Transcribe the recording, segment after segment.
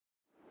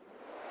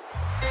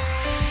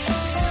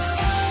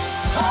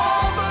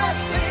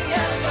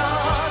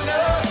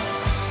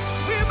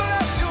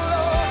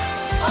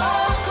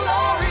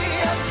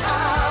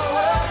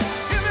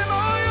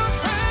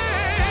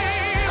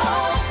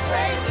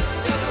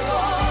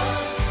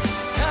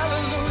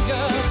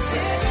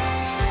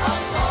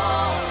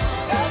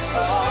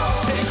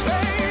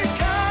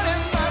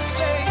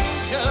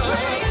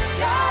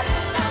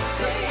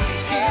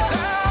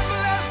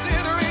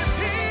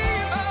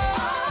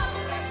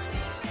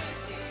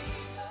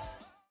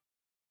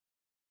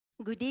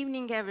Good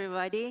evening,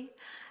 everybody.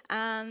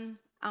 And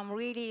I'm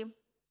really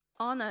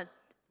honored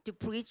to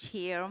preach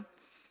here.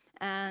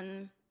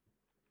 And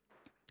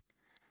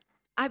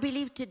I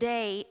believe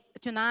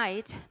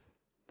tonight,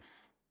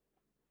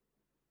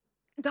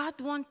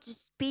 God wants to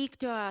speak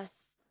to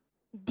us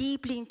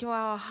deeply into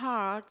our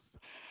hearts.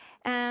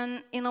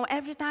 And,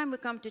 every time we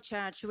come to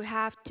church, we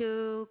have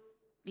to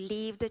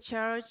leave the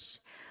church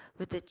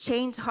with a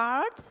changed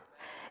heart.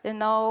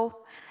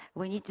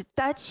 We need to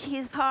touch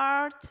his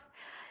heart,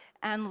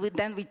 and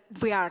then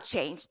we are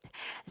changed.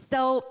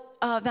 So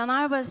when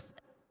I was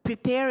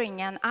preparing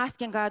and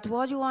asking God,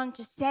 what do you want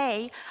to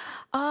say?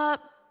 I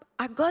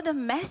got a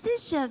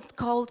message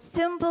called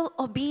Simple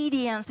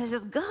Obedience. I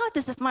said, God,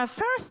 this is my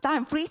first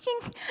time preaching.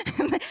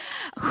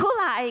 Who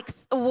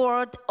likes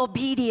word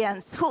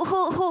obedience?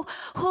 Who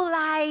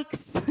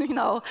likes,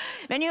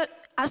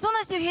 as soon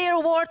as you hear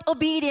word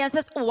obedience,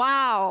 it's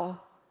wow.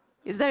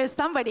 Is there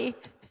somebody?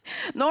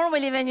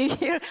 Normally when you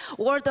hear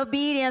word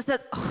obedience,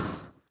 it's,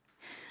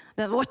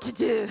 then what to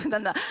do?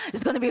 Then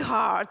it's going to be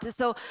hard.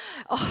 So,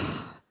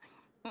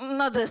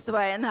 not this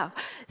way, no.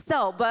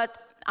 So, but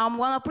I'm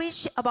going to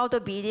preach about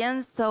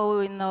obedience. So,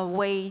 in a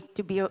way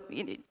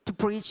to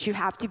preach, you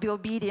have to be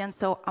obedient.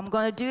 So, I'm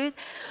going to do it.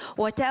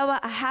 Whatever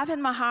I have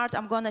in my heart,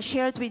 I'm going to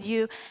share it with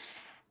you.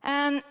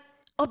 And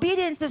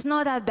obedience is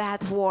not a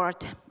bad word.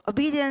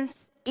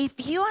 Obedience,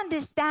 if you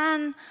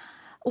understand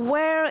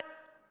where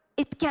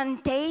it can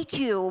take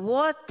you,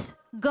 what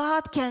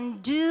God can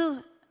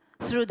do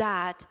through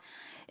that,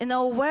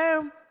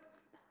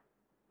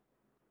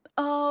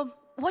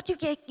 what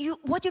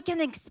you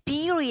can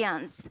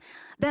experience,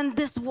 then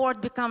this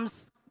word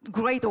becomes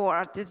great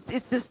word.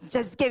 It's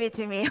just give it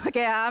to me.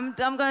 Okay, I'm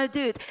gonna do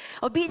it.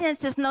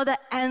 Obedience is not the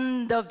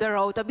end of the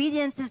road.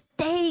 Obedience is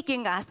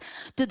taking us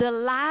to the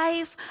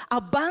life,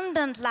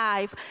 abundant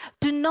life,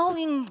 to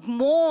knowing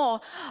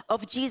more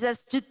of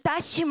Jesus, to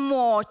touch him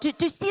more,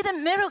 to see the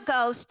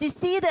miracles, to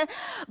see the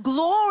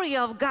glory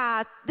of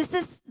God. This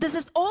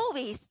is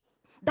always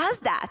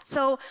does that.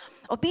 So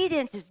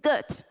obedience is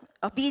good.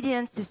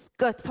 Obedience is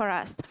good for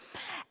us.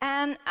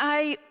 And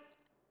I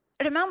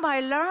remember I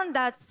learned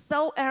that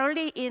so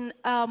early in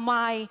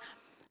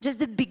just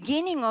the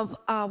beginning of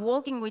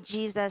walking with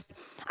Jesus.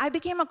 I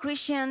became a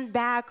Christian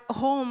back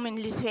home in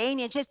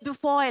Lithuania just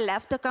before I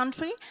left the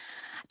country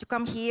to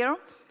come here.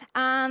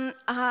 And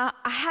I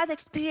had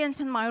experience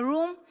in my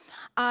room.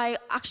 I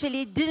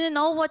actually didn't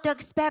know what to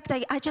expect.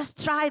 I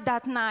just tried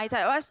that night.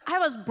 I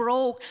was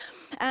broke,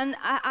 and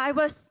I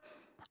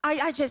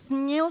just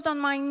knelt on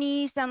my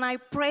knees and I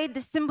prayed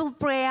the simple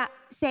prayer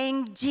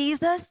saying,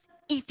 Jesus,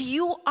 if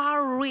you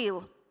are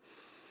real,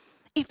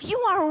 if you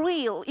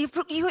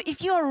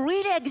are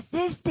really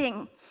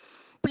existing,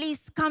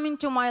 please come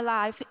into my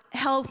life,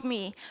 help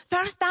me.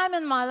 First time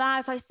in my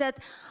life I said,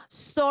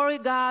 sorry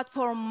God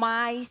for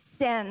my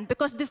sin.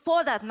 Because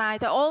before that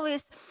night I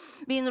always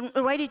been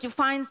ready to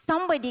find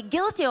somebody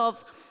guilty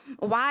of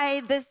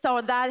why this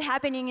or that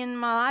happening in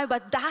my life.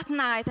 But that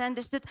night I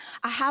understood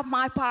I have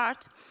my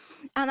part.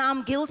 And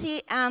I'm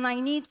guilty and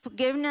I need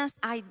forgiveness.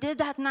 I did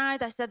that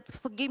night. I said,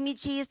 forgive me,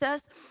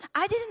 Jesus.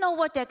 I didn't know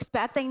what to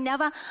expect. I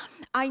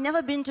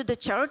never been to the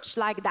church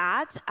like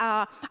that.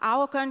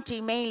 Our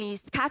country mainly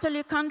is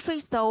Catholic country,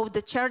 so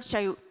the church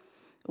I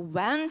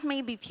went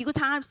maybe a few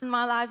times in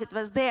my life. It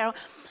was there.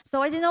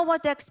 So I didn't know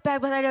what to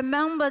expect, but I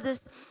remember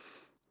this,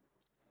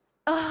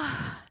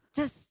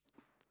 just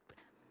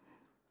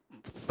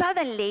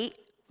suddenly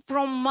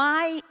from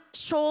my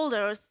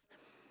shoulders,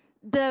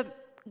 the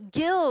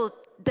guilt,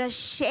 the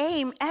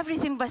shame,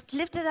 everything was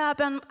lifted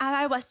up, and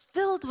I was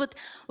filled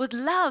with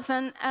love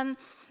and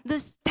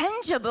this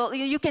tangible,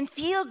 you can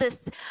feel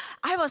this.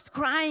 I was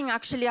crying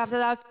actually after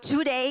that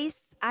 2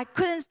 days. I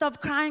couldn't stop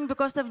crying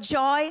because of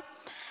joy.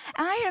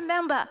 And I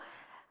remember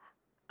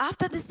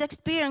after this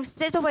experience,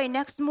 straight away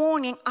next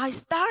morning, I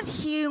start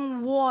hearing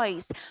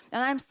voice.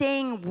 And I'm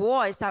saying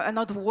voice,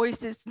 not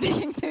voices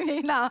speaking to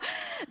me now.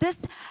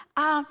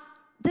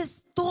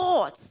 These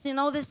thoughts,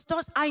 these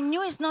thoughts, I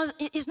knew it's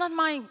not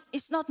mine.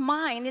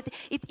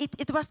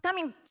 It was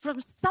coming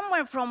from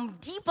somewhere from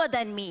deeper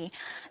than me,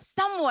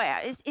 somewhere.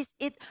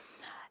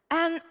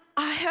 And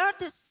I heard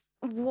this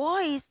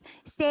voice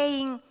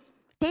saying,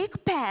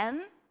 take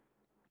pen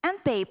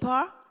and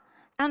paper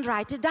and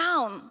write it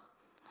down.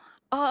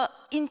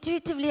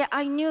 Intuitively,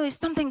 I knew it's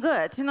something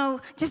good,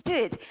 just do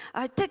it.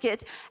 I took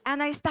it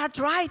and I start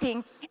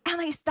writing, and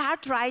I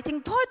start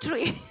writing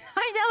poetry.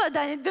 I never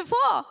done it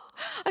before.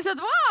 I said,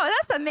 wow,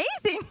 that's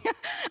amazing.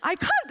 I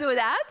can't do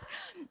that.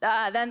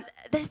 Then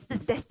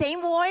the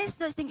same voice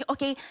was thinking,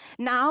 okay,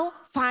 now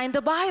find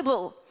the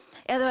Bible.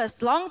 It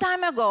was a long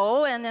time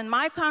ago, and in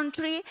my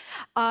country,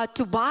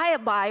 to buy a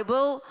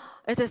Bible,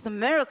 it is a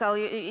miracle.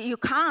 You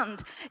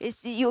can't.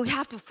 You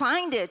have to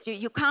find it.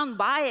 You can't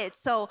buy it.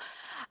 So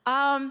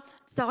I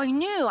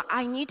knew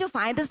I need to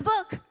find this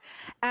book.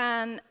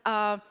 And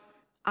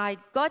I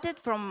got it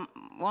from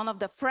one of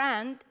the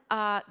friends,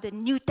 the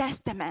New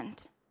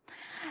Testament.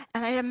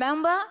 And I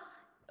remember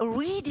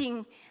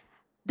reading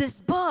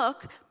this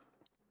book,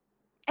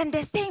 and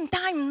the same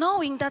time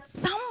knowing that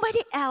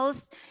somebody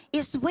else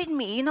is with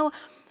me,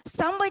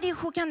 somebody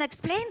who can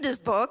explain this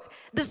book,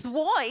 this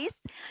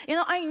voice.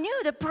 I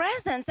knew the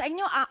presence. I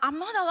knew I'm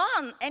not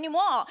alone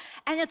anymore.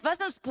 And it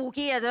wasn't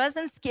spooky. It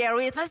wasn't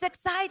scary. It was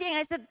exciting.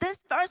 I said,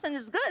 this person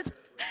is good.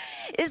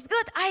 It's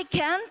good. I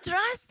can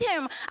trust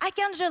him. I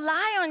can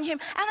rely on him.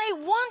 And I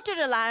want to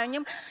rely on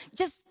him.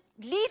 Just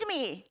lead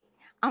me.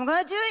 I'm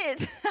going to do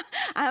it.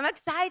 I'm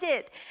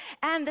excited.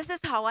 And this is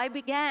how I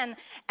began.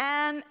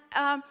 And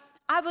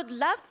I would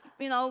love,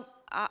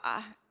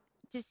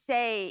 to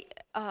say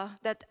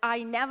that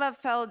I never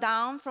fell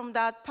down from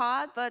that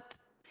path, but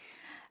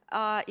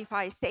if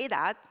I say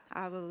that,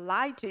 I will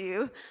lie to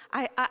you.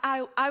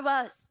 I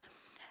was.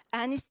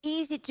 And it's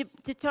easy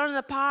to turn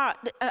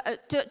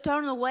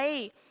turn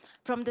away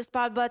from this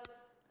path, but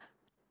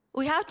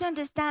we have to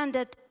understand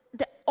that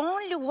the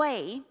only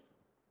way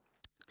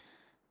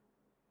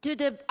to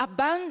the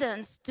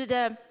abundance, to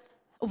the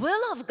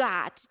will of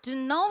God, to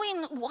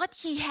knowing what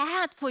He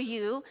had for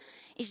you,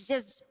 is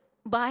just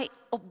by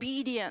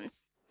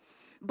obedience,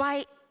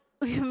 by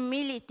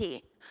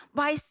humility,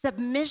 by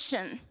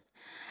submission.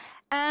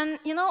 And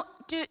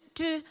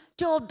to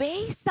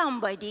obey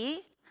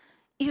somebody,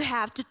 you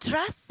have to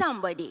trust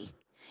somebody.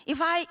 If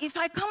I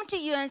come to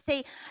you and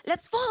say,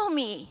 let's follow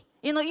me,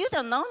 you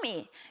don't know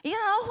me. You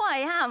don't know who I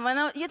am.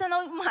 You don't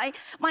know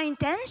my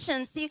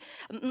intentions.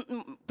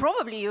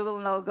 Probably you will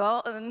know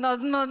God.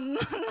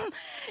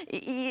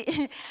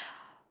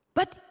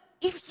 But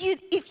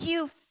if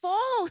you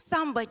follow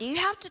somebody, you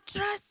have to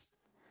trust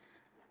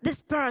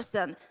this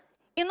person.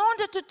 In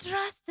order to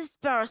trust this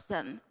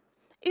person,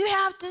 you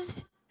have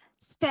to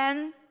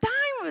spend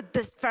time with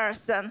this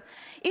person.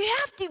 You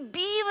have to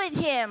be with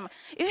him.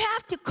 You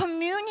have to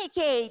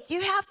communicate.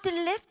 You have to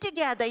live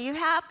together. You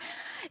have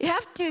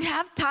to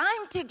have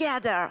time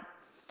together.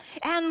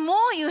 And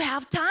more you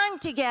have time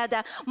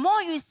together,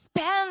 more you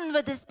spend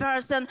with this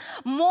person,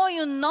 more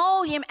you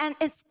know him, and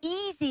it's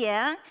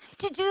easier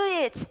to do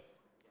it.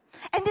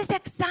 And it's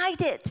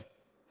excited.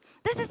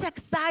 This is our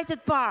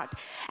part.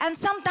 And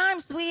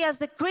sometimes we as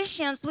the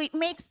Christians, we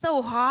make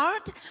so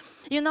hard,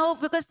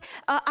 because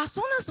as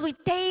soon as we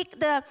take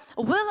the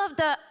will of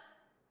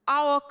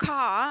our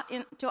car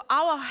into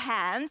our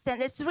hands,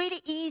 and it's really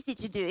easy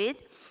to do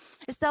it,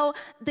 so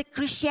the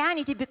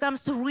Christianity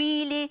becomes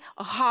really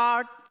a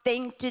hard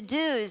thing to do.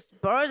 It's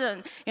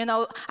burden.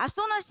 As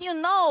soon as you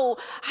know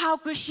how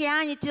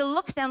Christianity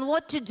looks and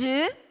what to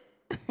do,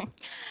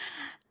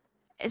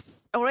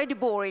 it's already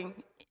boring.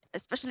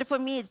 Especially for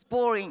me, it's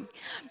boring.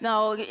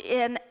 No,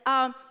 and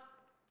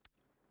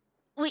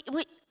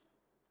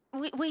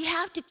we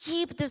have to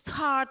keep this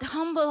heart,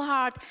 humble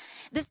heart,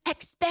 this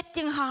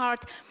expecting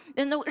heart,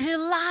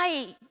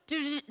 relying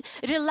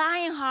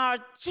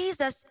heart.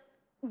 Jesus,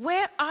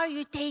 where are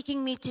you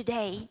taking me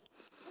today?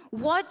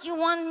 What you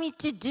want me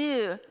to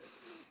do?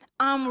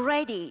 I'm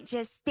ready.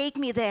 Just take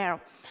me there.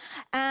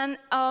 And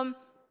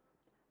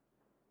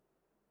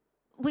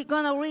we're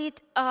gonna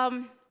read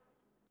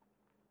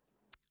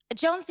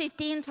John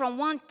 15 from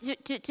 1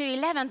 to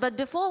 11. But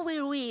before we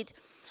read,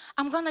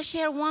 I'm gonna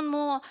share one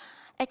more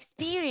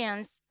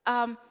experience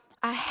I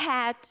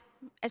had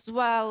as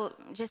well.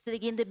 Just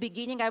like in the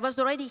beginning, I was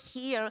already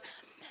here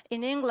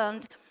in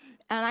England,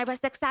 and I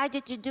was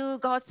excited to do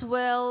God's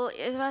will.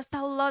 It was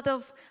a lot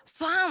of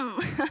fun.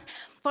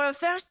 For the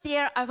first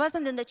year, I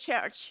wasn't in the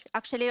church.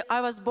 Actually,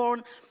 I was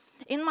born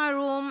in my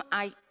room.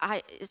 I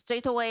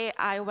straight away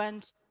I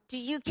went to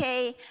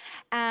UK,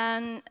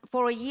 and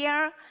for a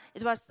year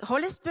it was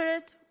Holy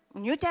Spirit,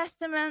 New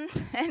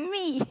Testament, and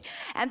me.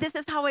 And this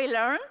is how I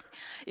learned,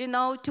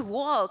 to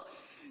walk.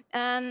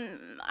 And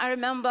I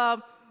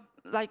remember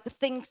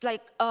things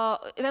like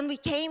when we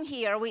came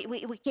here,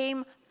 we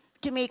came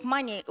to make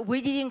money.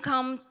 We didn't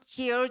come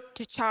here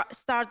to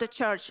start the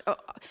church.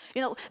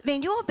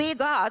 When you obey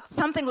God,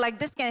 something like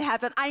this can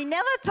happen. I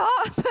never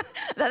thought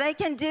that I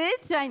can do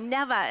it. I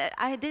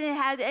didn't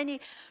have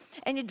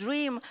any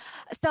dream.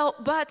 So,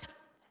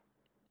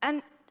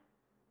 and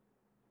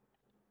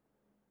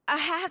I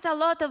had a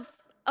lot of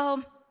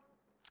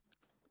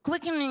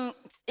quickening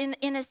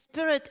in a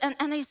spirit, and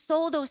I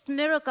saw those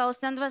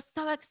miracles and was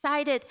so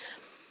excited.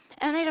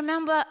 And I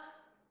remember,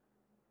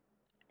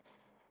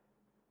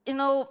 in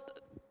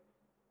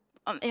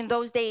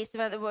those days,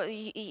 when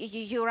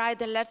you write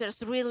the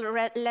letters, real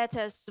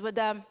letters with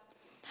a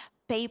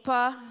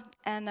paper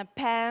and a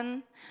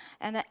pen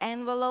and an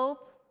envelope.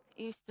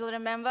 You still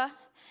remember?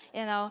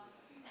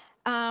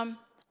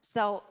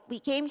 So we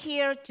came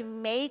here to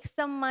make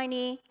some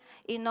money.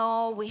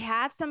 We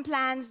had some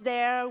plans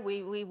there.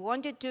 We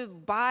wanted to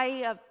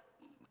buy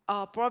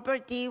a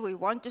property. We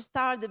want to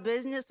start the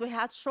business. We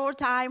had short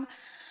time,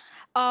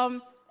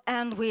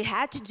 and we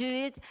had to do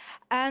it.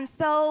 And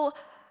so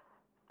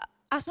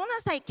as soon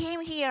as I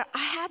came here,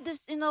 I had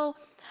this,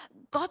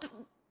 God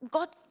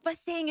was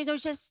saying,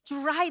 just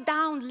write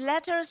down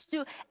letters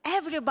to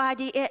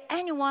everybody,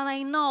 anyone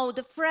I know,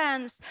 the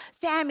friends,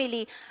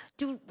 family,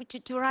 to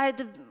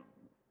write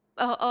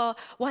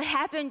what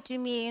happened to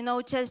me,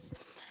 just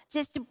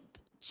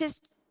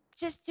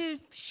just to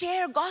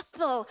share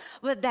gospel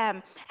with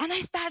them. And I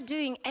start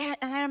doing, and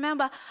I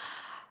remember,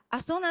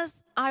 as soon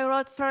as I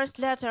wrote first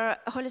letter,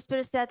 Holy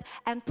Spirit said,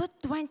 and put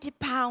 20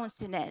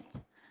 pounds in it.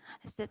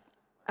 I said,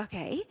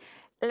 okay,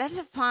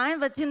 letter fine,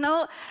 but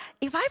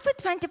if I put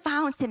 20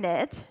 pounds in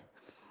it,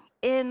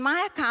 in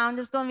my account,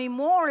 it's going to be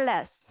more or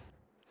less.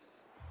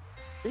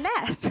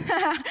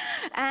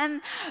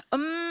 And,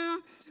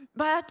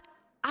 but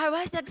I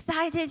was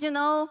excited,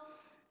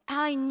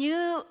 I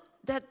knew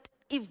that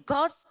if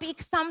God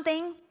speaks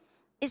something,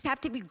 it has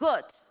to be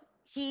good.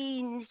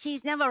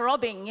 He's never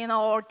robbing,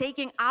 or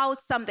taking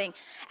out something.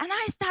 And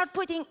I start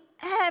putting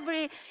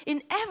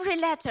in every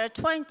letter,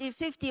 20,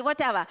 50,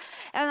 whatever.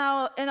 And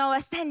I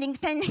was sending.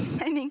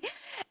 And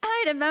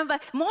I remember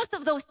most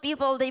of those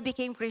people, they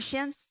became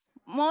Christians.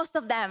 Most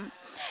of them.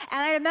 And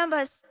I remember,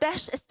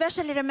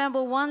 especially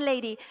remember one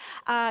lady,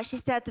 she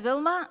said,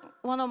 Vilma,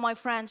 one of my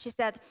friends, she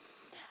said,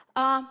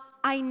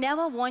 I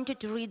never wanted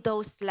to read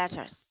those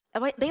letters.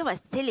 They were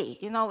silly,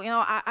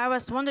 I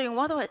was wondering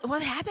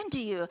what happened to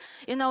you?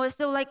 It's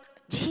still like,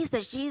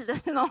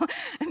 Jesus,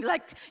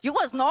 like you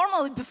was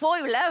normal before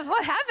you left.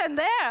 What happened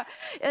there?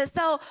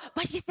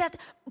 But she said,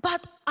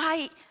 but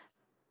I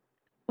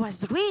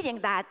was reading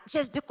that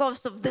just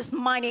because of this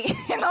money,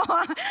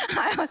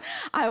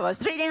 I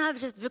was reading it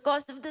just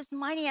because of this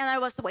money, and I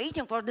was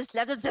waiting for this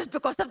letter just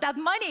because of that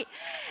money.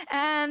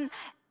 And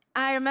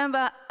I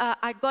remember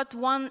I got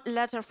one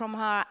letter from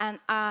her, and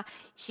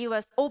she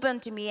was open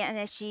to me,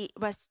 and she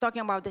was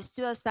talking about the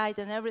suicide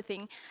and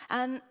everything.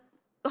 And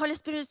the Holy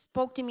Spirit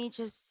spoke to me,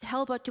 just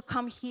help her to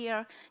come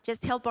here,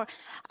 just help her.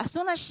 As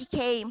soon as she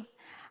came,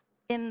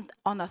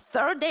 on the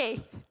third day,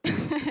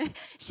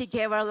 she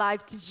gave her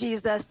life to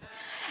Jesus.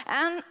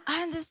 And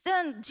I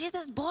understand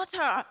Jesus bought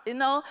her,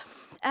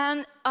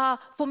 And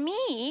for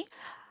me,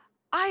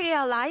 I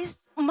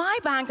realized my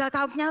bank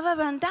account never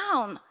went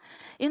down.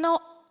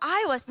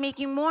 I was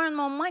making more and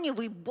more money.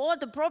 We bought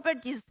the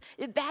properties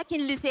back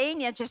in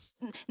Lithuania, just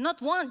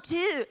not one,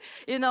 two.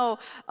 It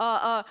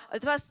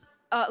was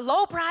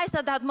low price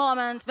at that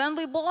moment. When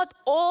we bought,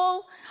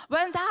 all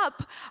went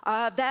up.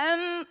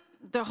 Then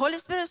the Holy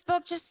Spirit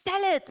spoke, just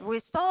sell it. We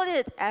sold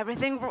it.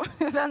 Everything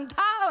went down.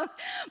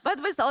 But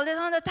we sold it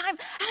on the time.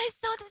 And I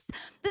saw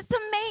this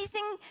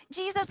amazing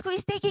Jesus who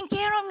is taking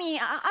care of me.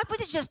 I put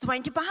it just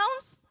 20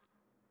 pounds.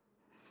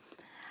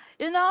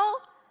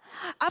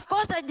 Of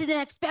course, I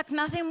didn't expect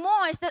nothing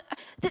more. I said,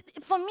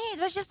 for me,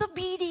 it was just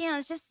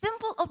obedience, just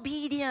simple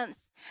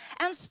obedience.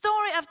 And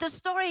story after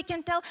story, you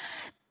can tell,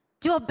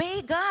 to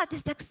obey God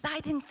is an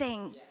exciting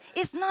thing.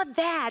 It's not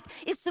that.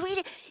 It's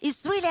really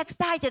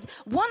excited.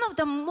 One of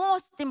the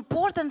most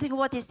important things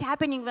what is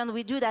happening when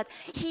we do that,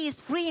 He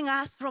is freeing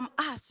us, from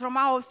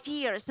our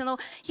fears.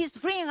 He's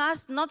freeing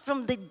us not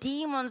from the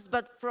demons,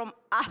 but from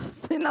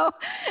us.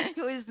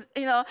 Who is,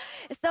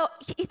 So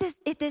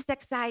it is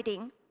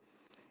exciting.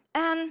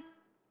 And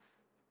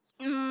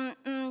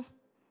I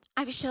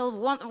will show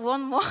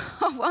one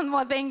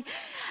more thing.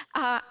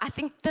 I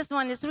think this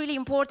one is really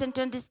important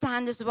to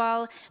understand as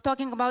well,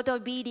 talking about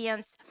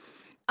obedience.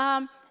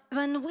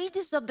 When we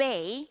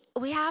disobey,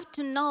 we have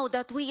to know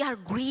that we are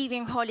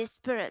grieving Holy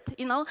Spirit.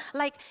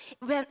 Like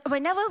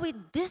whenever we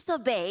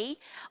disobey,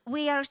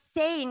 we're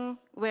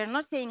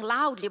not saying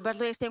loudly, but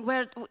we're saying,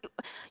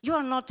 you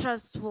are not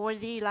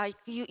trustworthy. Like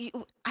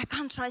I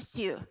can't trust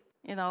you.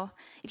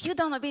 If you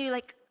don't obey, you're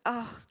like,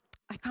 oh,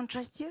 I can't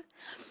trust you.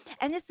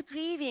 And it's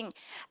grieving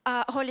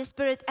Holy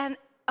Spirit. And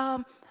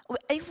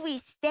if we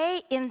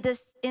stay in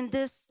this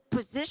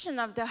position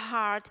of the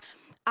heart,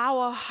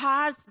 our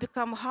hearts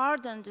become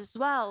hardened as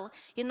well.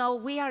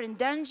 We are in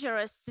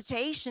dangerous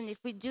situation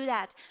if we do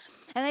that.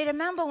 And I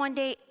remember one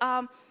day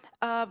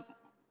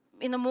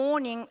in the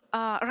morning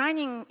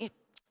running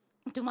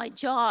to my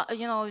job,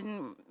 Yeah,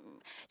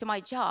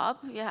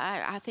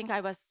 I think I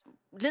was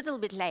a little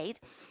bit late,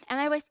 and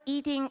I was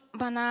eating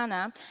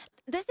banana.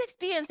 This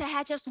experience I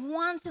had just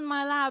once in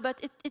my life,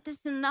 but it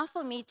is enough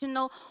for me to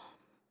know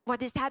what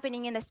is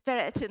happening in the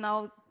spirit.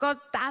 God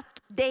that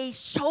day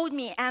showed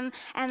me and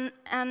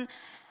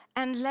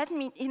let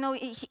me,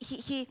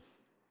 he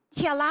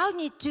allowed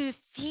me to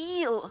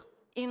feel,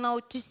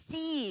 to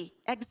see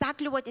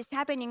exactly what is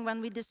happening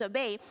when we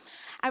disobey.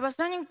 I was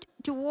running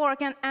to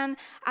work and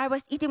I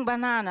was eating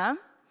banana.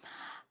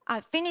 I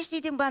finished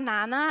eating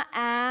banana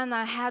and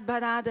I had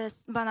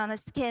banana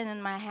skin in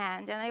my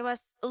hand, and I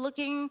was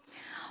looking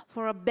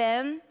for a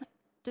bin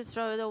to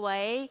throw it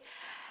away,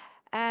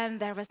 and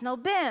there was no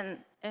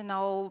bin.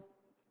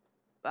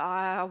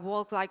 I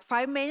walked like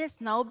 5 minutes,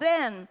 no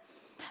bin.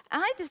 And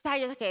I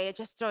decided, okay,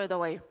 just throw it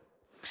away.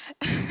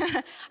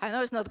 I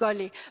know it's not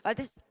godly, but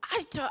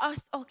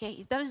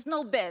okay, there is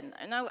no bin.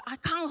 I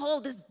can't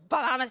hold this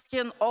banana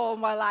skin all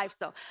my life,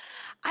 so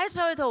I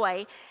throw it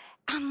away.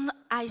 And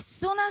as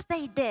soon as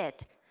I did,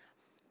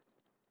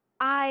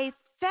 I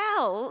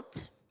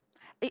felt,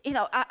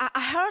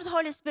 I heard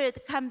Holy Spirit,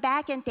 come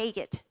back and take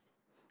it.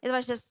 It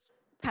was just,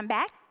 come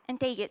back and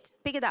take it,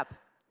 pick it up.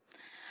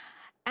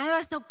 And it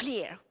was so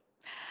clear.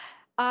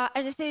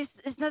 And it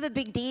says, it's not a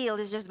big deal,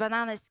 it's just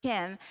banana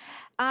skin.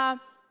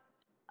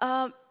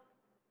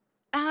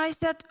 And I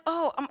said,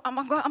 oh,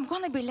 I'm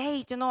going to be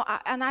late, and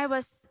I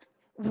was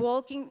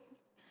walking,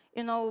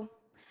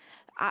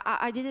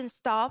 I didn't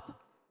stop.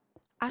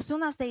 As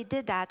soon as they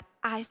did that,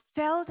 I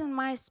felt in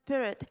my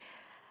spirit,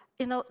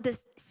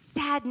 this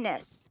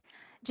sadness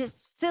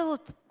just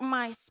filled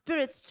my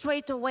spirit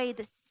straight away.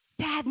 This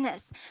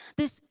sadness,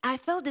 I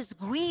felt this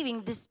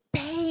grieving, this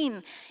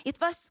pain. It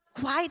was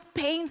quite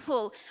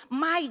painful.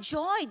 My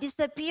joy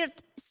disappeared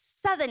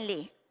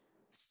suddenly,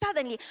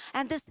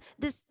 and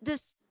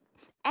this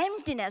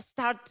emptiness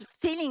started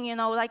feeling,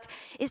 like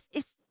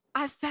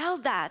I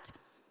felt that.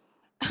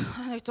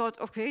 And I thought,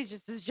 okay,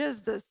 this is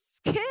just the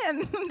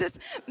skin.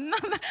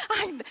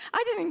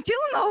 I didn't kill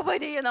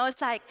nobody,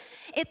 It's like,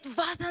 it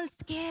wasn't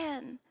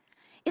skin.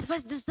 It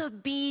was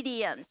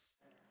disobedience.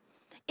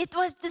 It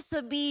was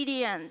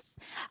disobedience.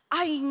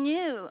 I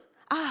knew,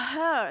 I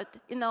heard,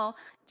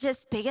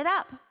 just pick it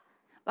up.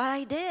 But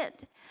I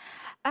did.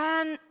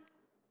 And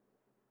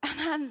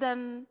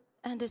then,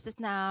 and this is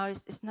now,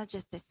 it's not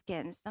just the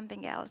skin, it's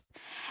something else.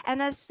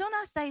 And as soon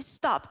as I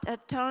stopped, I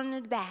turned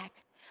it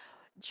back.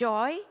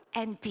 Joy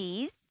and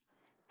peace.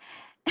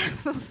 It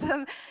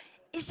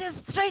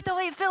just straight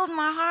away filled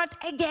my heart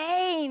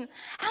again. And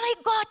I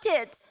got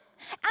it.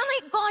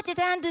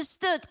 I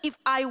understood. If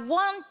I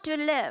want to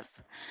live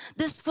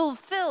this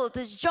fulfilled,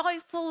 this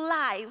joyful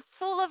life,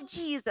 full of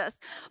Jesus,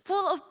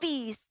 full of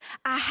peace,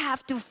 I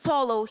have to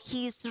follow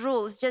his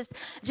rules. Just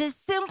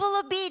simple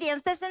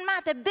obedience. Doesn't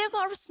matter, big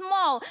or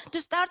small, to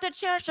start a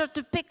church or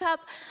to pick up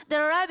the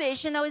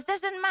rubbish. It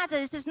doesn't matter.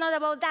 This is not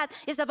about that.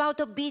 It's about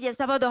obedience,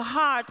 about the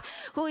heart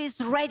who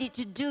is ready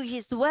to do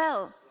his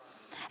will.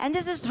 And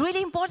this is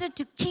really important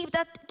to keep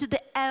that to the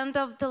end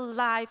of the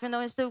life,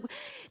 So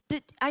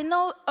I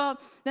know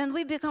when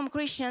we become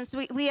Christians,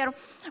 we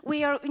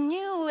are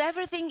new.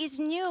 Everything is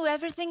new.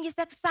 Everything is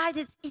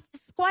excited.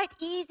 It's quite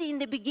easy in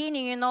the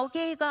beginning,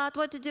 Okay, God,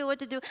 what to do,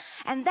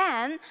 and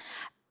then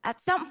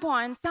at some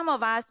point, some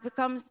of us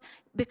becomes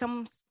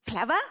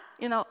clever,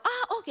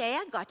 Oh, okay,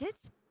 I got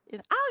it. Oh,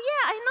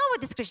 yeah, I know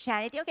what is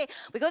Christianity. Okay,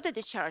 we go to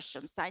the church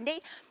on Sunday,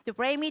 the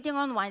prayer meeting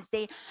on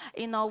Wednesday.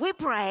 We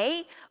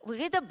pray, we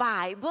read the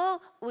Bible,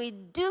 we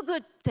do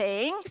good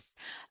things.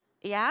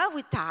 Yeah,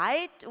 we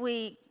tithe,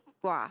 we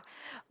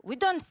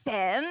don't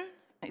sin,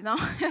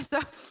 So,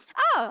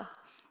 oh,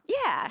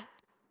 yeah,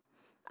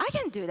 I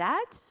can do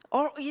that.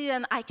 Or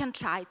even I can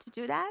try to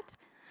do that.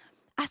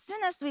 As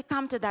soon as we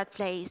come to that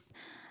place,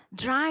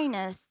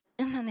 dryness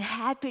and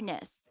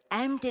unhappiness,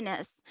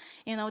 emptiness,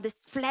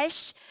 this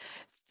flesh,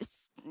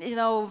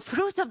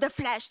 fruits of the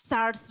flesh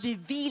starts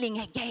revealing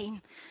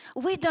again.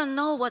 We don't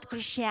know what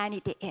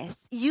Christianity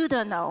is. You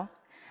don't know.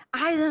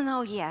 I don't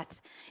know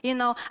yet.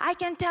 I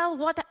can tell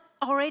what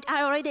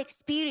I already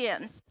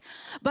experienced.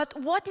 But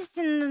what is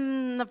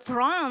in the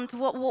front,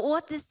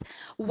 what is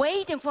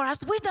waiting for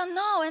us, we don't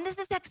know. And this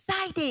is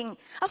exciting.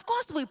 Of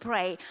course we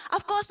pray.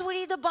 Of course we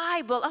read the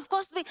Bible. Of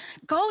course we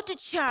go to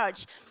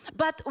church.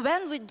 But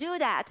when we do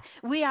that,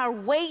 we are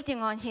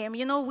waiting on him.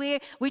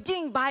 We're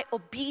doing by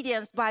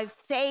obedience, by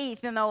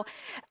faith.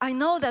 I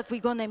know that we're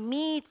going to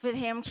meet with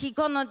him. He's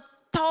going to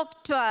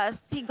talk to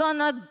us. He's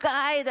gonna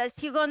guide us.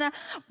 He's gonna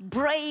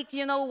break,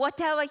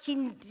 whatever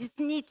he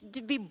needs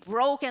to be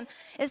broken.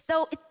 And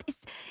so it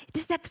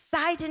is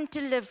exciting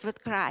to live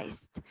with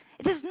Christ.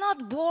 It is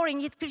not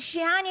boring. If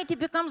Christianity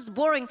becomes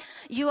boring,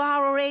 you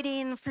are already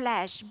in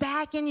flesh,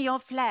 back in your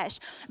flesh.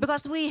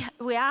 Because we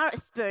are a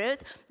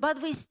spirit, but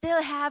we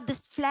still have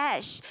this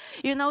flesh,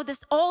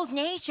 this old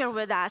nature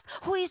with us,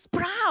 who is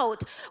proud,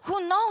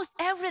 who knows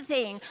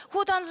everything,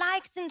 who don't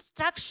like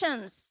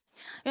instructions.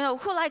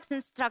 Who likes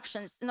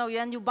instructions?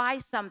 When you buy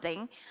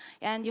something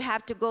and you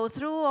have to go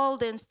through all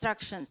the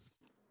instructions.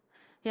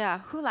 Yeah,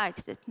 who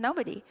likes it?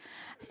 Nobody.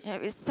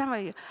 Some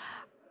of you.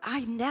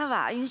 I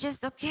never. It's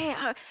just, okay.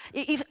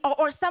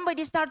 Or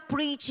somebody start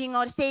preaching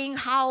or saying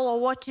how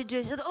or what to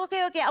do. So,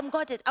 okay, I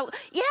got it.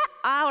 Yeah,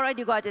 I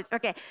already got it.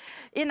 Okay,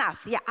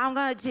 enough. Yeah, I'm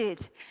going to do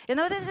it.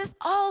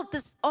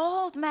 This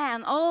old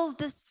man, all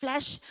this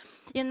flesh,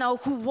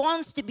 who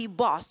wants to be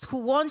boss, who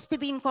wants to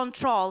be in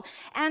control.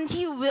 And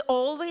he will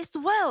always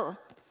will.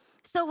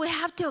 So we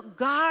have to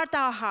guard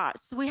our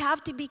hearts. We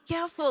have to be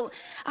careful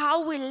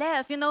how we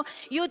live.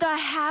 You don't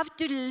have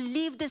to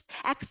live this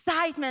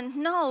excitement.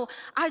 No,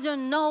 I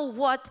don't know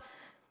what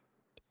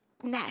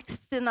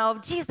next.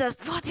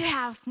 Jesus, what do you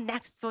have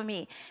next for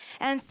me?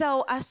 And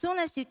so as soon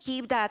as you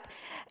keep that,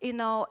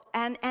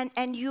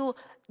 and you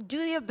do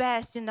your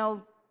best,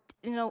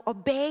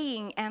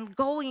 obeying and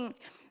going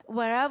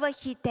wherever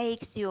he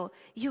takes you,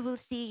 you will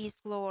see his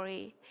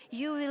glory.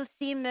 You will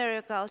see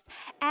miracles.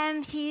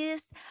 And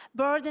his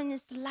burden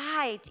is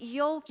light.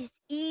 Yoke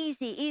is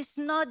easy. It's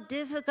not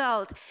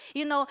difficult.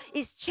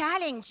 It's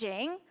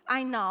challenging.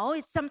 I know.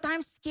 It's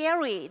sometimes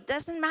scary. It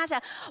doesn't matter.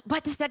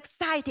 But it's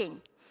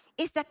exciting.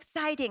 It's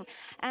exciting.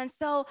 And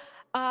so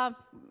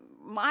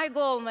my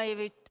goal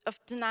maybe of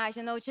tonight,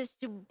 just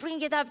to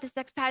bring it up, this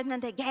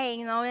excitement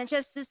again, and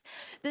just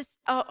this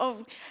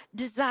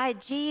desire,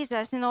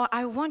 Jesus,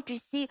 I want to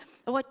see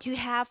what you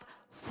have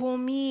for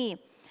me,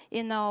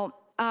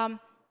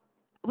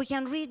 we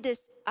can read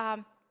this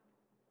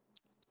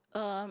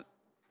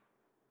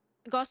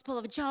Gospel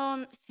of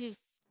John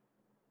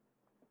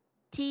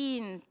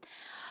 15,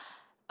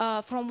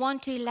 from 1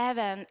 to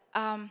 11.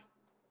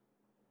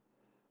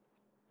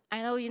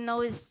 I know you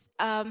know this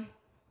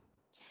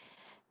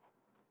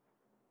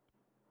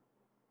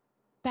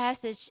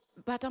passage,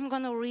 but I'm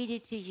going to read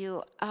it to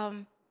you.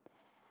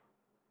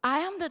 I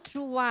am the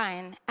true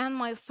vine, and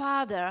my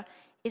Father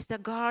is the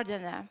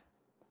gardener.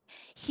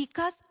 He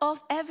cuts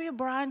off every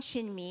branch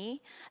in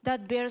me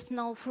that bears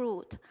no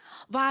fruit,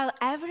 while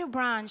every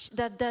branch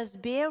that does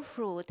bear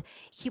fruit,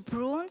 he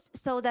prunes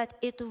so that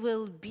it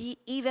will be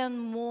even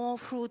more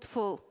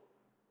fruitful.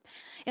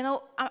 You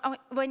know,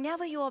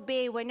 whenever you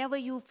obey, whenever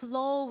you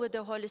flow with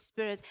the Holy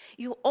Spirit,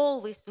 you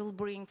always will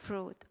bring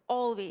fruit,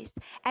 always.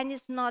 And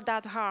it's not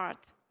that hard.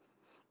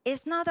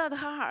 It's not that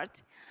hard.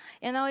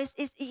 You know,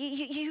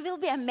 you will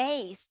be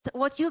amazed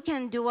what you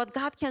can do, what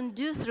God can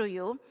do through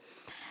you.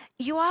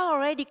 You are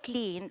already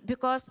clean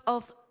because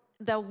of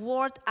the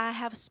word I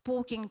have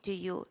spoken to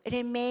you.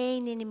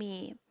 Remain in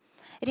me.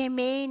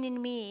 Remain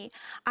in me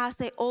as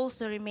I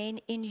also remain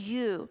in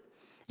you.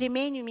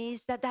 Remain in me,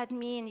 that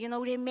means, you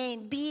know,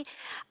 remain. Be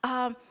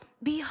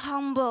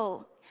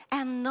humble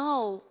and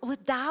know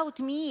without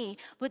me,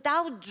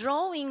 without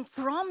drawing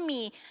from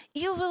me,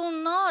 you will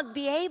not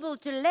be able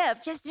to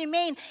live. Just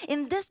remain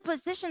in this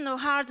position of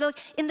heart, like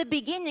in the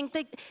beginning,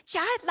 the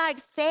childlike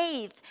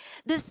faith,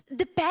 this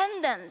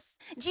dependence.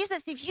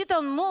 Jesus, if you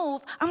don't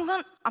move, I'm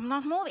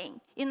not moving.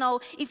 You know,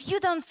 if you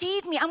don't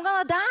feed me, I'm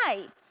gonna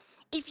die.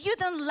 If you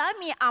don't love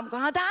me, I'm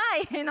gonna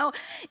die. You know,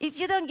 if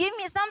you don't give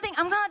me something,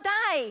 I'm gonna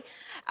die.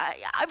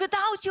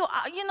 Without you,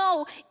 you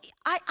know,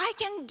 I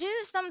can do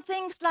some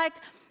things like,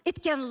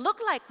 it can look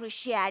like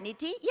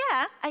Christianity.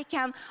 Yeah, I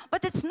can,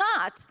 but it's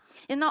not.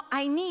 You know,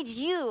 I need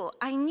you.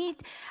 I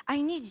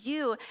need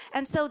you.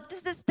 And so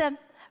this is the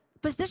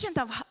position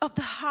of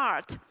the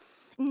heart.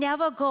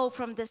 Never go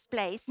from this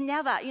place.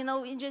 Never. You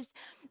know, you just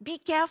be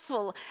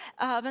careful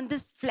when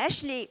this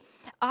fleshly,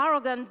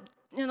 arrogant,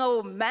 you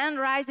know, man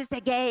rises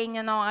again,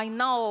 you know, I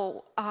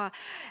know,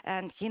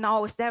 and he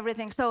knows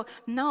everything. So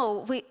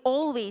no, we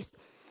always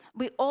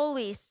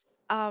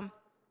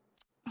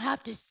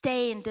have to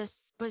stay in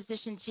this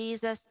position.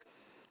 Jesus,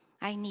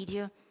 I need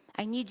you.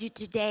 I need you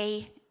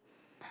today.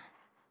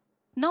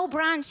 No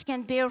branch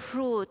can bear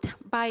fruit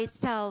by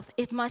itself.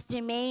 It must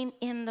remain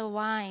in the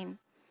vine.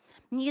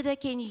 Neither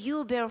can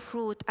you bear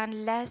fruit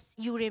unless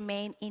you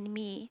remain in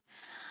me.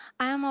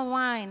 I am a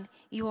vine,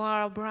 you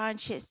are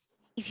branches.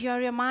 If you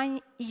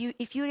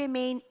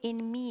remain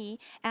in me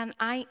and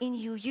I in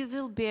you, you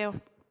will bear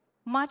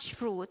much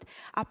fruit.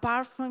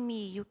 Apart from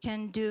me, you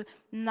can do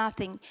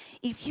nothing.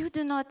 If you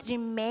do not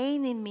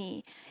remain in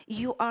me,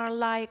 you are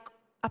like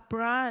a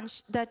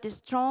branch that is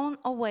thrown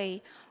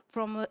away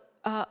from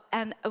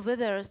and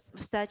withers.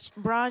 Such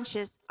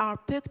branches are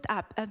picked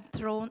up and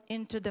thrown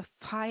into the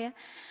fire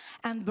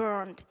and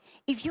burned.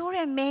 If you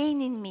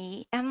remain in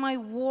me and my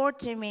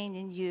word remain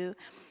in you,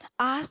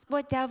 ask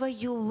whatever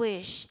you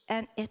wish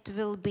and it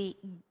will be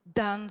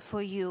done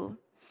for you.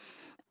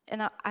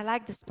 And I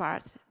like this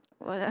part.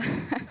 I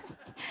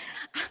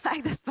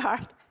like this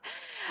part.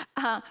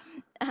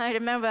 I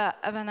remember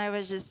when I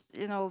was just,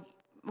 you know,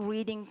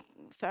 reading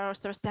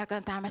first or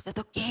second time, I said,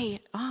 okay,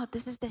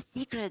 this is the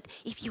secret.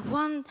 If you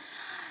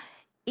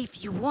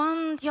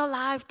want your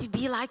life to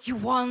be like you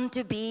want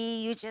to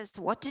be, you just,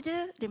 what to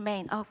do?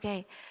 Remain,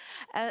 okay.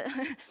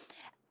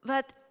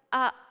 But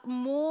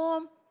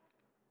more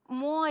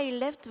I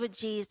lived with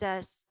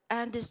Jesus,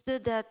 I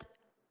understood that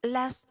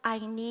less I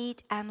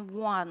need and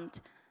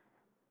want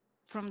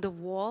from the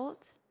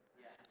world,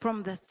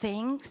 from the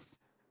things,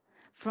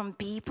 from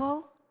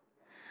people.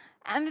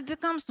 And it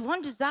becomes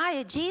one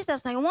desire.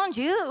 Jesus, I want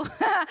you.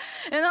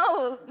 You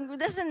know, it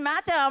doesn't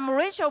matter, I'm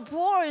rich or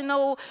poor, you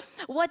know,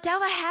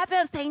 whatever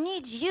happens, I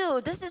need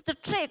you. This is the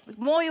trick. The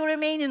more you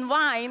remain in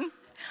wine,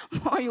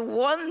 more you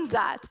want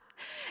that.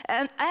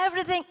 And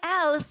everything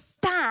else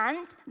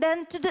stand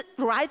then to the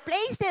right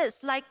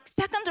places, like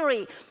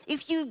secondary.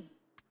 If you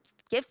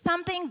give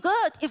something,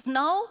 good. If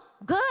no,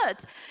 good.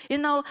 You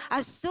know,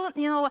 as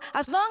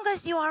long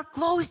as you are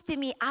close to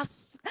me,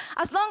 as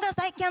long as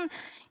I can,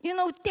 you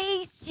know,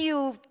 taste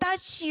you,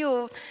 touch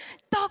you,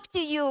 talk to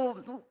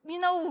you, you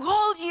know,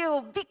 hold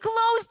you, be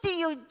close to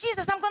you.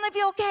 Jesus, I'm going to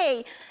be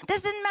okay.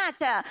 Doesn't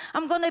matter.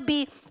 I'm going to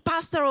be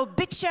pastor of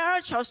big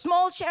church or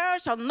small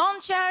church or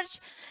non-church.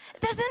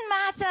 It doesn't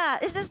matter.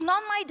 This is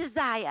not my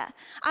desire.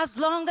 As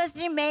long as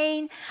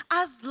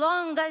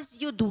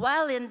you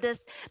dwell in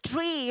this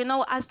tree, you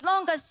know, as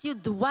long as you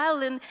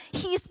dwell in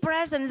His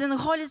presence, in the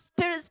Holy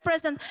Spirit's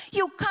presence,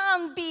 you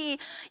can't be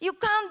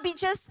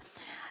just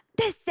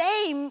the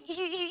same.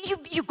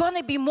 You're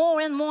gonna be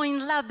more and more in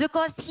love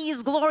because He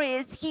is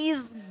glorious. He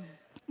is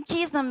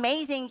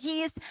amazing.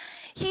 He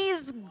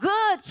is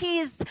good. He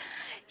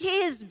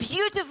is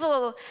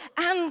beautiful,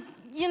 and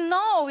you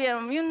know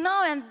Him. You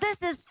know, and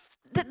this is.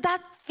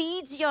 That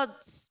feeds your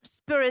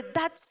spirit,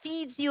 that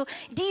feeds you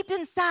deep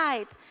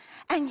inside.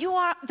 And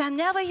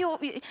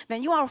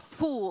when you are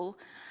full,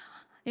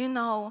 You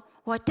know,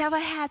 whatever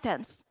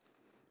happens,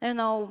 you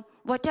know,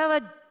 whatever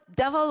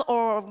devil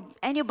or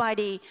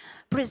anybody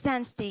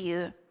presents to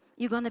you,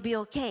 you're going to be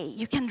okay.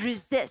 You can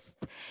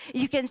resist.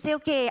 You can say,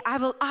 okay, I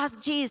will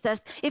ask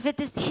Jesus if it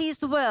is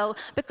his will,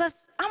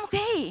 because I'm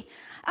okay.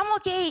 I'm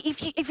okay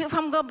if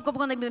I'm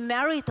going to be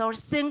married or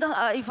single,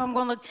 if I'm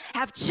going to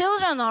have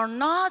children or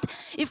not.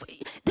 If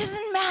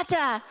doesn't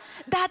matter.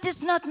 That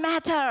does not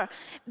matter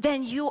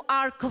when you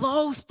are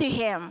close to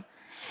him.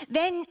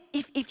 Then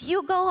if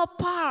you go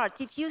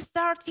apart, if you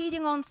start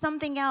feeding on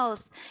something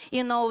else,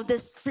 you know,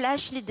 this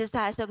fleshly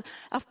desires, so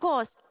of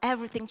course,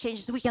 everything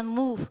changes. We can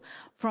move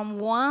from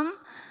one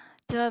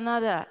to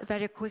another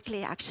very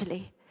quickly,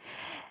 actually.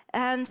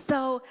 And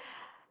so,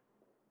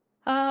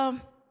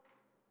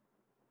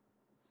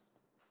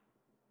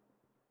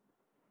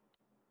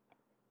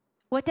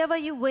 whatever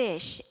you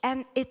wish,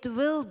 and it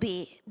will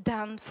be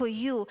done for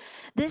you.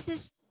 This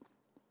is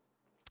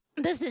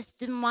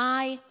to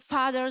my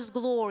Father's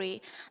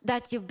glory,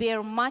 that you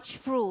bear much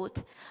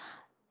fruit,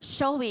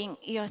 showing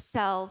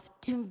yourself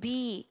to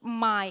be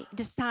my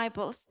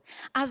disciples.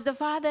 As the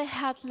Father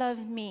hath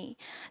loved me,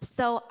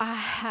 so I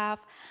have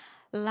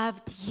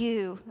loved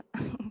you.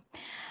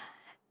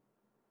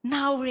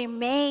 Now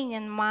remain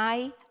in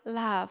my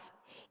love.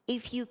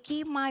 If you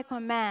keep my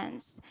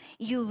commands,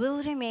 you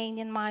will remain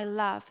in my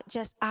love,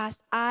 just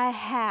as I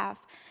have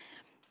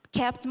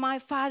kept my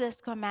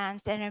Father's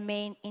commands and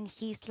remain in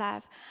his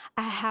love.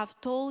 I have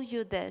told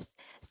you this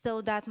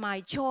so that my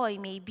joy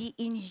may be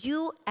in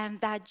you and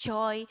that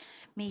joy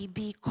may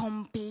be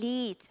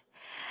complete.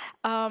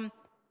 As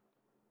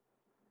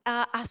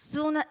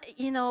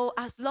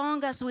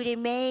long as we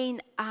remain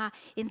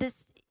in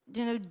this,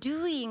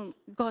 doing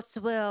God's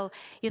will,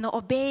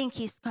 obeying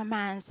his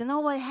commands, you know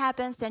what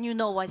happens, and you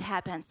know what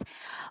happens.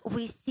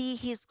 We see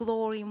his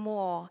glory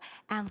more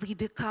and we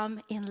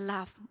become in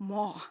love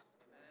more.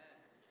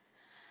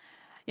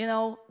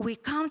 We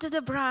come to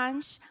the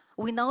branch,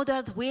 we know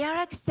that we are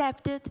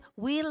accepted,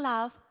 we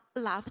loved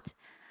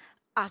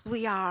as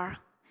we are.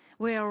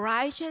 We are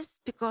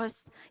righteous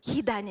because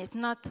he done it,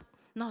 not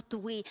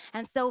we.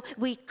 And so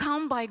we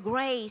come by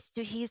grace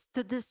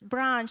to this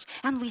branch,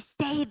 and we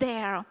stay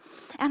there,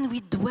 and we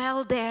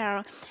dwell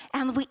there,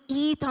 and we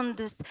eat on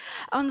this,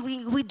 and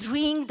we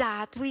drink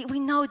that. We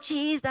know,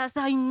 Jesus,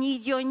 I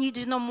need you in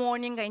the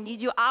morning, I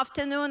need you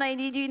afternoon, I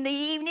need you in the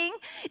evening.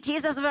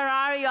 Jesus, where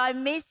are you? I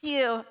miss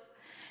you.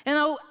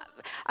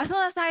 As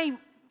soon as I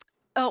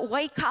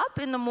wake up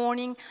in the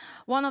morning,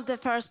 one of the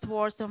first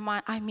words of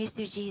mine, I miss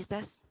you,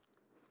 Jesus.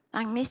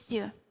 I miss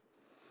you.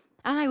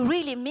 And I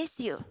really miss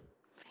you.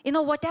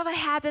 Whatever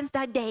happens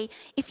that day,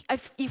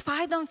 if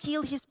I don't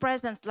feel his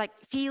presence,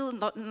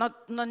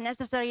 not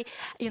necessarily,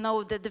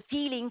 the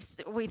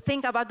feelings we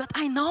think about, but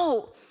I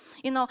know,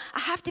 I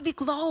have to be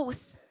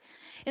close,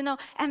 and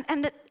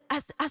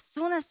as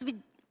soon as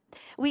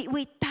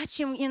we touch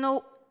him,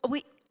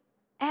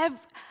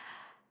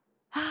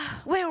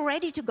 we're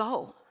ready to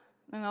go.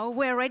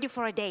 We're ready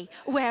for a day.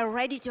 We're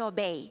ready to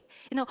obey.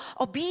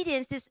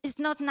 Obedience is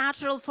not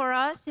natural for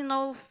us.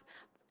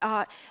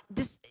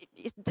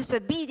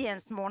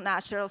 Disobedience more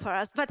natural for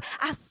us. But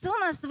as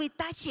soon as we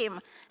touch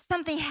him,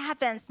 something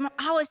happens.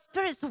 Our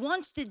spirits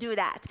wants to do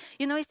that.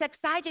 It's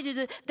excited to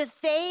do. The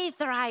faith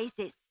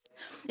rises.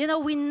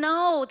 We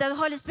know that the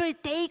Holy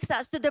Spirit takes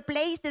us to the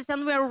places,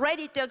 and we're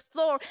ready to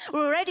explore.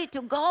 We're ready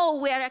to go.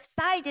 We're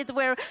excited.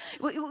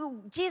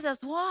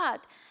 Jesus,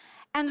 what?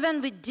 And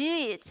when we do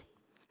it,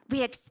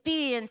 we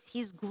experience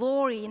his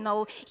glory,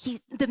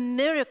 the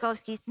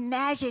miracles, his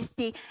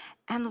majesty,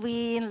 and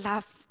we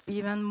love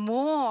even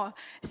more.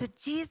 So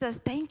Jesus,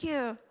 thank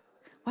you.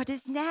 What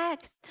is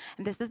next?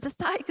 And this is the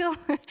cycle.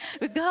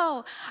 We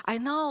go. I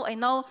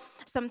know.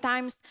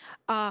 Sometimes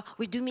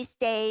we do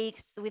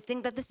mistakes. We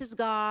think that this is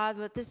God,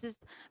 but this is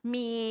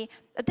me.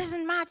 It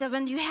doesn't matter.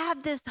 When you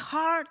have this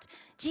heart,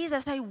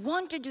 Jesus, I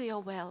want to do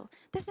your will.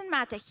 Doesn't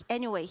matter.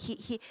 Anyway,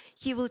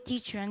 he will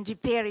teach you and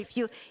repair. If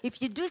you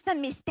do some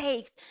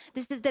mistakes,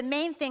 this is the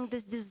main thing,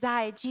 this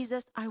desire.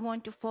 Jesus, I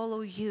want to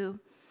follow you.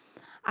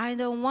 I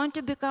don't want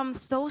to become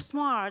so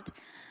smart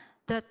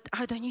that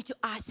I don't need to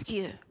ask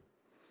you.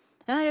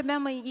 And I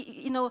remember,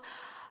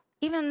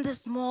 even the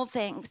small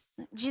things.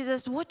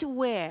 Jesus, what to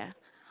wear?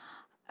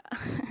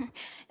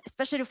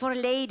 Especially for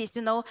ladies,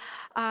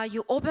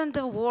 you open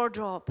the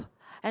wardrobe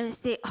and you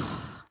say,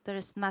 oh, there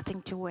is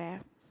nothing to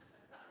wear.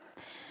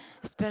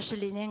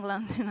 Especially in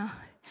England,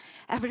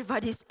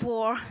 everybody's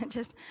poor.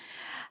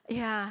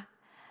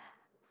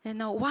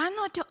 Why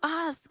not to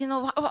ask?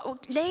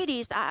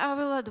 Ladies, I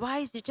will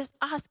advise you, just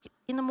ask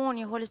in the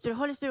morning, Holy Spirit,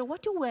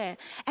 what to wear?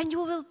 And you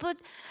will put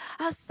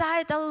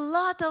aside a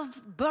lot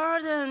of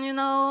burden,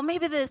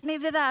 maybe this,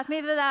 maybe that.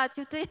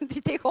 You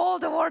take all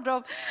the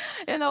wardrobe,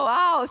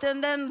 out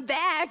and then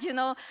back,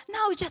 Now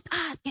just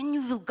ask and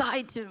you will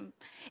guide him.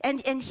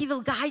 And he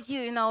will guide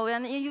you,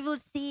 and you will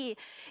see,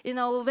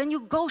 when you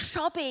go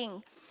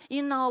shopping,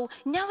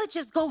 never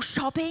just go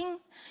shopping.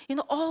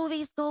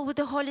 Always go with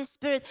the Holy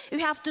Spirit. You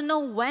have to know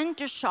when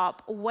to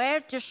shop, where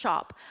to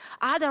shop.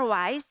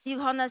 Otherwise, you're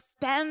going to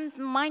spend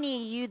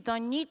money you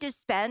don't need to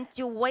spend.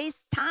 You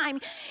waste time.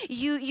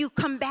 You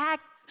come back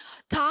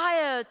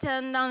tired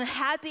and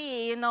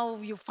unhappy,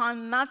 you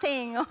found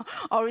nothing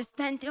or you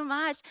spend too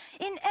much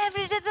in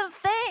every little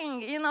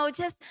thing,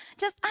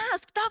 just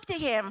ask, talk to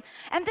him.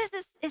 And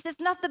this is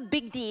not the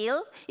big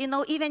deal,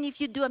 even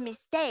if you do a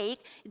mistake,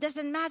 it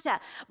doesn't matter.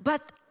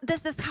 But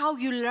this is how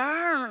you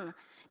learn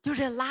to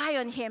rely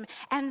on him.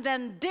 And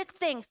when big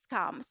things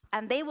comes,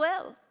 and they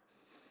will,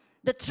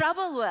 the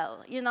trouble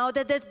will,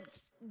 the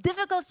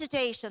difficult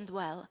situation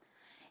will,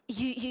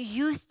 you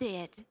used to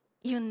it.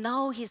 You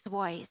know his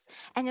voice,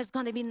 and it's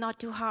going to be not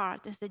too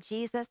hard. I said,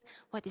 Jesus,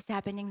 what is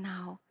happening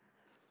now?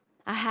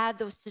 I had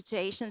those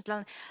situations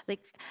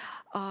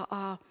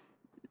I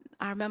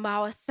remember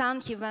our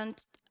son, he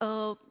went,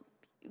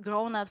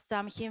 grown-up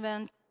son, he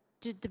went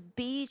to the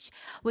beach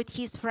with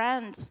his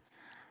friends,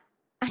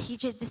 and he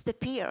just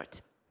disappeared.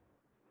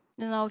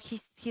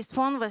 His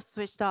phone was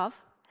switched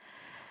off.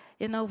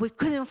 We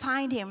couldn't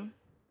find him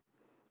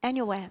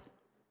anywhere.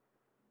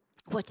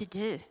 What to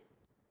do?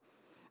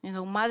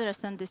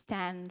 Mothers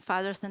understand,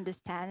 fathers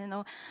understand,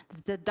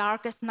 the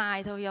darkest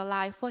night of your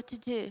life, what to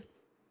do.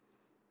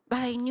 But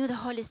I knew the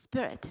Holy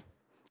Spirit,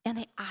 and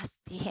I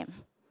asked him.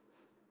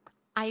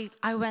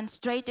 I went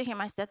straight to him.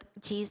 I said,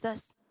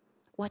 Jesus,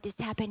 what is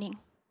happening?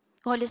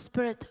 Holy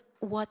Spirit,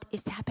 what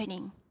is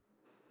happening?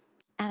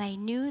 And I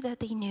knew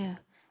that he knew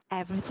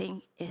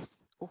everything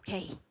is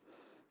okay.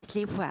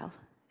 Sleep well.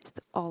 It's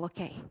all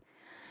okay.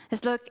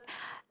 It's like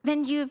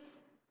when you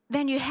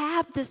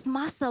have this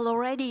muscle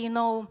already,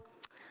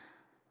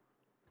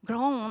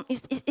 grown,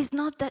 it's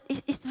not that,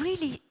 it's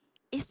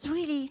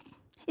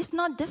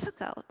not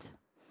difficult.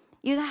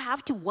 You don't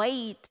have to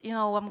wait,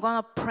 I'm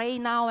going to pray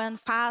now and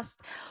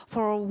fast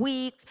for a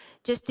week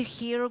just to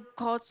hear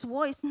God's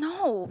voice.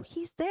 No,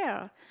 he's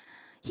there.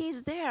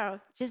 He's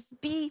there. Just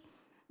be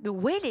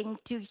willing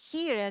to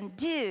hear and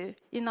do.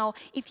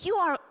 If you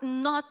are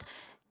not,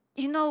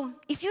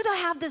 if you don't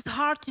have this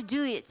heart to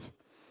do it,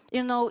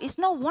 it's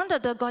no wonder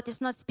that God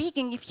is not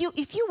speaking. If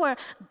you were,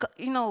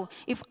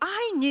 if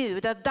I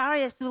knew that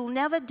Darius will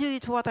never do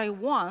it what I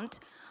want,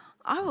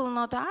 I will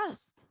not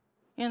ask.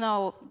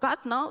 God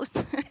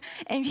knows.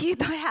 And if you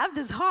don't have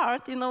this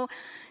heart,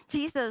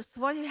 Jesus,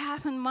 what do you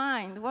have in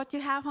mind? What do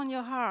you have on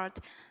your heart?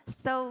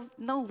 So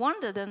no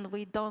wonder then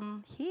we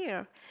don't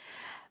hear.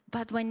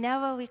 But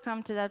whenever we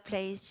come to that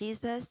place,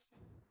 Jesus,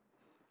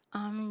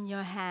 I'm in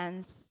your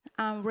hands.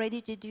 I'm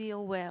ready to do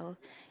your will.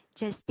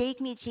 Just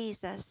take me,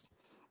 Jesus.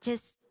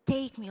 Just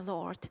take me,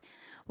 Lord,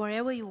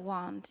 wherever you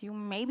want. You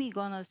may be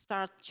going to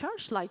start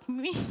church like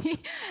me.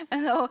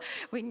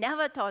 We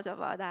never thought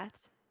about that.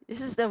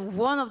 This is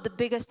one of the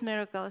biggest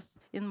miracles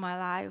in my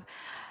life.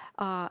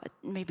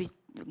 Maybe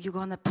you're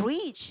going to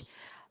preach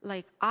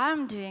like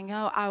I'm doing.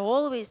 I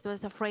always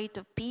was afraid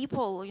of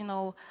people,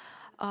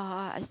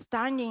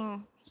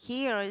 standing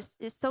here is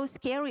so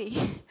scary.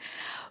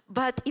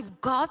 But if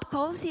God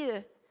calls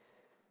you,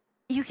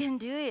 you can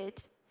do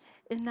it.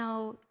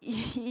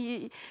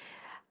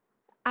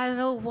 I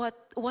know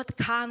what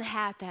can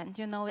happen.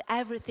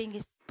 Everything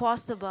is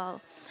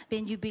possible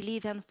when you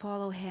believe and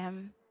follow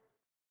him.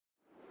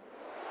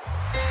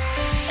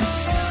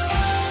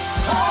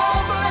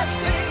 Oh,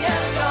 blessed